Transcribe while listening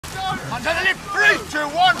Onto the lip. 3, 2,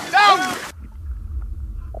 1, down!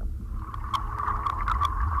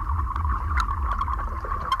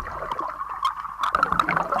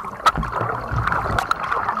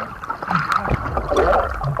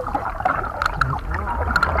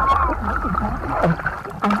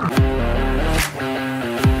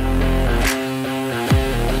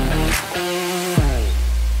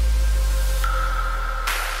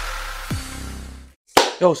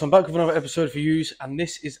 Yo, so I'm back with another episode for yous, and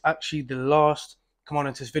this is actually the last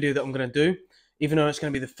Commando test video that I'm going to do, even though it's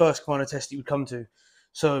going to be the first Commando test that you would come to.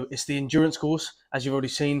 So it's the endurance course, as you've already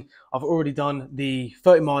seen. I've already done the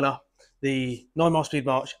 30 miler, the 9 mile speed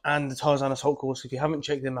march, and the Tarzan assault course. If you haven't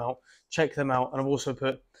checked them out, check them out. And I've also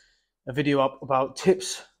put a video up about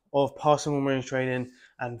tips of passing royalmarine training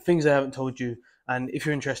and things I haven't told you. And if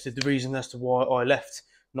you're interested, the reason as to why I left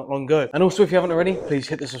not long ago. And also, if you haven't already, please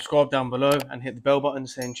hit the subscribe down below and hit the bell button to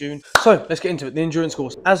stay in tune. So let's get into it. The endurance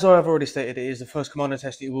course, as I have already stated, it is the first Commando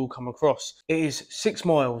test that you will come across. It is 6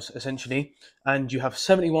 miles essentially, and you have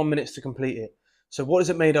 71 minutes to complete it. So what is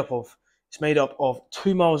it made up of? It's made up of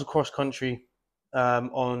 2 miles across country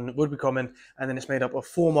on Woodbury Common, and then it's made up of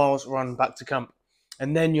 4 miles run back to camp.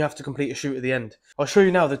 And then you have to complete a shoot at the end. I'll show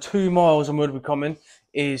you now. The 2 miles on Woodbury Common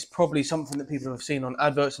is probably something that people have seen on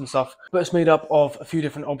adverts and stuff, but it's made up of a few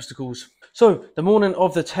different obstacles. So the morning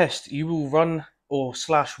of the test, you will run or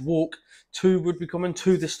 / walk to Woodbury Common,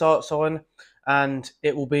 to the start sign, and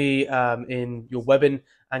it will be in your webbing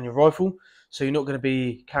and your rifle. So you're not going to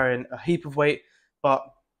be carrying a heap of weight, but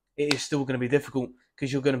it is still going to be difficult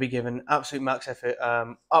because you're going to be given absolute max effort,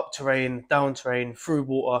 up terrain, down terrain, through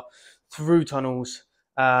water, through tunnels.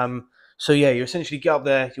 So yeah, you essentially get up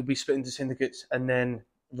there, you'll be split into syndicates and then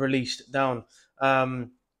released down. To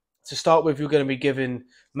start with, you're going to be given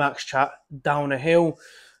max chat down a hill,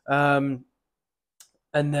 and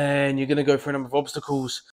then you're going to go for a number of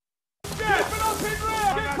obstacles.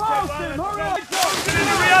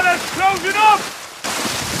 Closing up!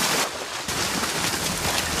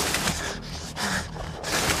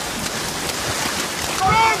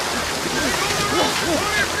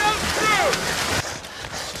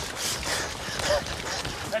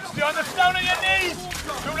 On the stone of your knees.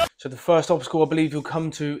 So the first obstacle I believe you'll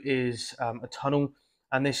come to is a tunnel,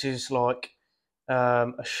 and this is like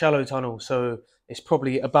a shallow tunnel, so it's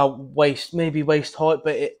probably about maybe waist height,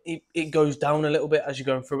 but it goes down a little bit as you're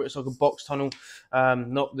going through it. It's like a box tunnel,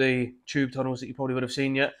 not the tube tunnels that you probably would have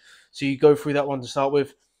seen yet. So you go through that one to start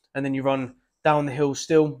with, and then you run down the hill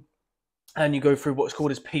still, and you go through what's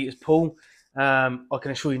called as Peter's Pool. I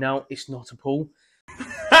can assure you now, it's not a pool.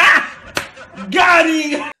 Got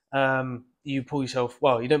it! You pull yourself,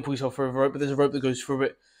 well, you don't pull yourself through a rope, but there's a rope that goes through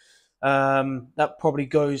it. That probably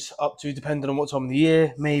goes up to, depending on what time of the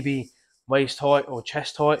year, maybe waist height or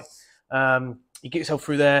chest height. You get yourself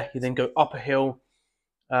through there, you then go up a hill,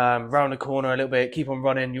 round a corner a little bit, keep on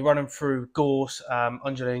running. You're running through gorse,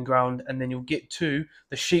 undulating ground, and then you'll get to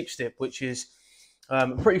the sheep stip, which is a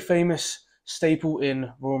pretty famous staple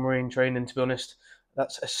in royalmarine training, to be honest.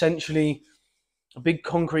 That's essentially a big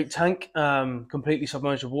concrete tank, completely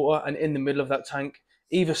submerged with water, and in the middle of that tank,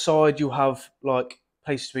 either side you'll have like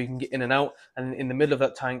places where you can get in and out, and in the middle of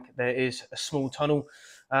that tank there is a small tunnel.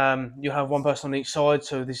 You'll have one person on each side,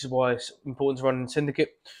 so this is why it's important to run in syndicate.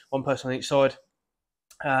 One person on each side,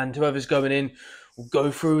 and whoever's going in will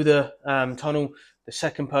go through the tunnel. The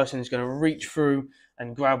second person is going to reach through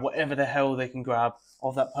and grab whatever the hell they can grab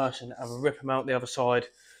of that person and rip them out the other side,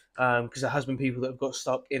 because there has been people that have got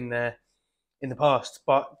stuck in there in the past.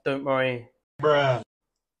 But don't worry, Bruh.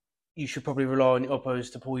 You should probably rely on your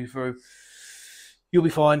oppos to pull you through. You'll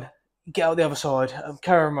be fine. Get out the other side,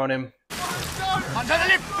 carry on running. Onto the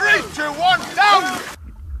lip. 3, 2, 1, down!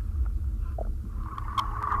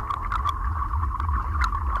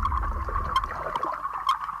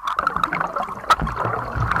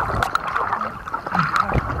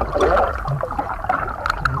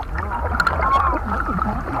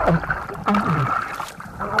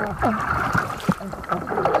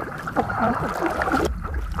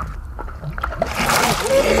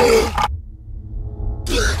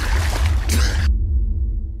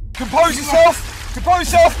 Compose yourself! Compose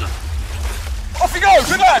yourself! Off you go!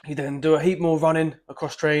 Good luck! You then do a heap more running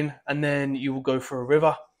across terrain, and then you will go through a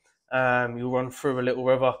river. You'll run through a little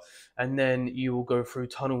river, and then you will go through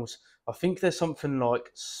tunnels. I think there's something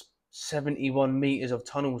like 71 meters of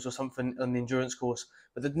tunnels or something on the endurance course.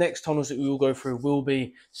 But the next tunnels that we will go through will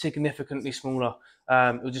be significantly smaller.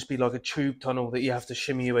 It'll just be like a tube tunnel that you have to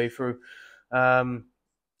shimmy your way through. And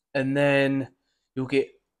then you'll get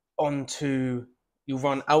onto you'll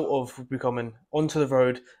run out of Buchanan onto the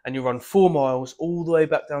road and you'll run 4 miles all the way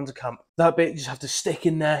back down to camp. That bit, you just have to stick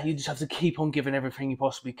in there. You just have to keep on giving everything you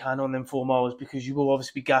possibly can on them 4 miles, because you will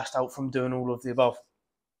obviously be gassed out from doing all of the above.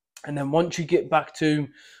 And then once you get back to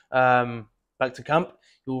camp,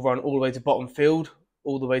 you'll run all the way to bottom field,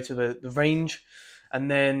 all the way to the range, and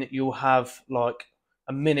then you'll have like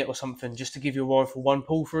a minute or something just to give your rifle one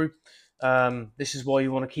pull through. This is why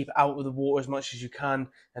you want to keep out of the water as much as you can,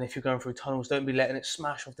 and if you're going through tunnels, don't be letting it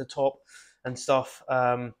smash off the top and stuff.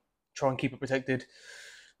 Try and keep it protected,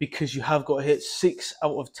 because you have got to hit 6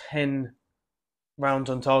 out of 10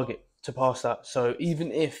 rounds on target to pass that. So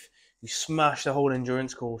even if you smash the whole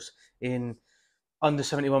endurance course in under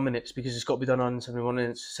 71 minutes, because it's got to be done under 71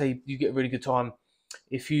 minutes, say you get a really good time,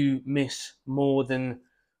 if you miss more than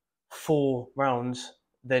 4 rounds,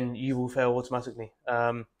 then you will fail automatically.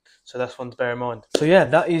 So that's one to bear in mind. So yeah,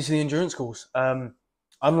 that is the endurance course.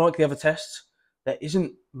 Unlike the other tests, there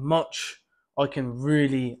isn't much I can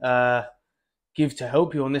really give to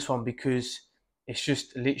help you on this one, because it's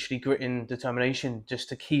just literally grit and determination just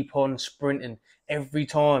to keep on sprinting. Every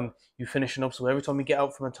time you finish an obstacle, every time you get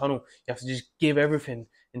out from a tunnel, you have to just give everything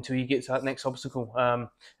until you get to that next obstacle. And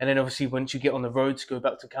then obviously once you get on the road to go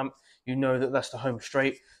back to camp, you know that that's the home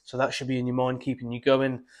straight. So that should be in your mind, keeping you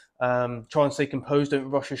going. Try and stay composed. Don't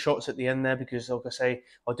rush your shots at the end there, because like I say,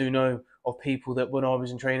 I do know of people that when I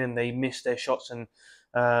was in training, they missed their shots and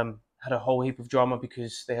had a whole heap of drama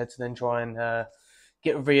because they had to then try and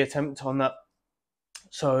get a reattempt on that.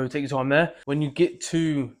 So take your time there. When you get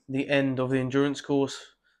to the end of the endurance course,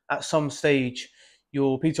 at some stage,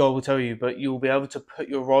 your PTI will tell you, but you'll be able to put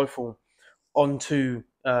your rifle onto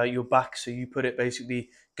your back. So you put it basically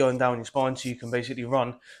going down your spine so you can basically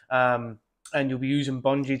run. And you'll be using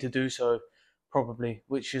bungee to do so, probably,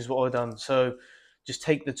 which is what I've done. So just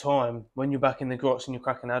take the time when you're back in the grots and you're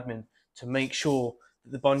cracking admin to make sure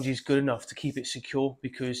that the bungee is good enough to keep it secure,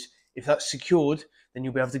 because if that's secured, then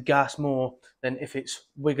you'll be able to gas more than if it's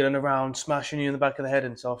wiggling around, smashing you in the back of the head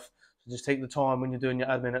and stuff. So just take the time when you're doing your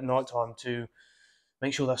admin at night time to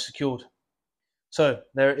make sure that's secured. So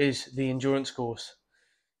there is the endurance course.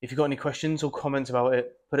 If you've got any questions or comments about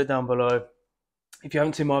it, put it down below. If you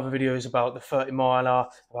haven't seen my other videos about the 30 miler,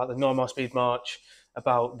 about the 9 mile speed march,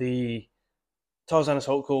 about the Tarzan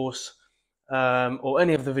assault course, or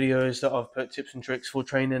any of the videos that I've put tips and tricks for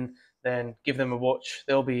training, then give them a watch.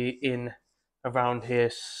 They'll be in around here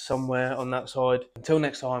somewhere on that side. Until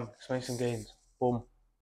next time, let's make some gains. Boom.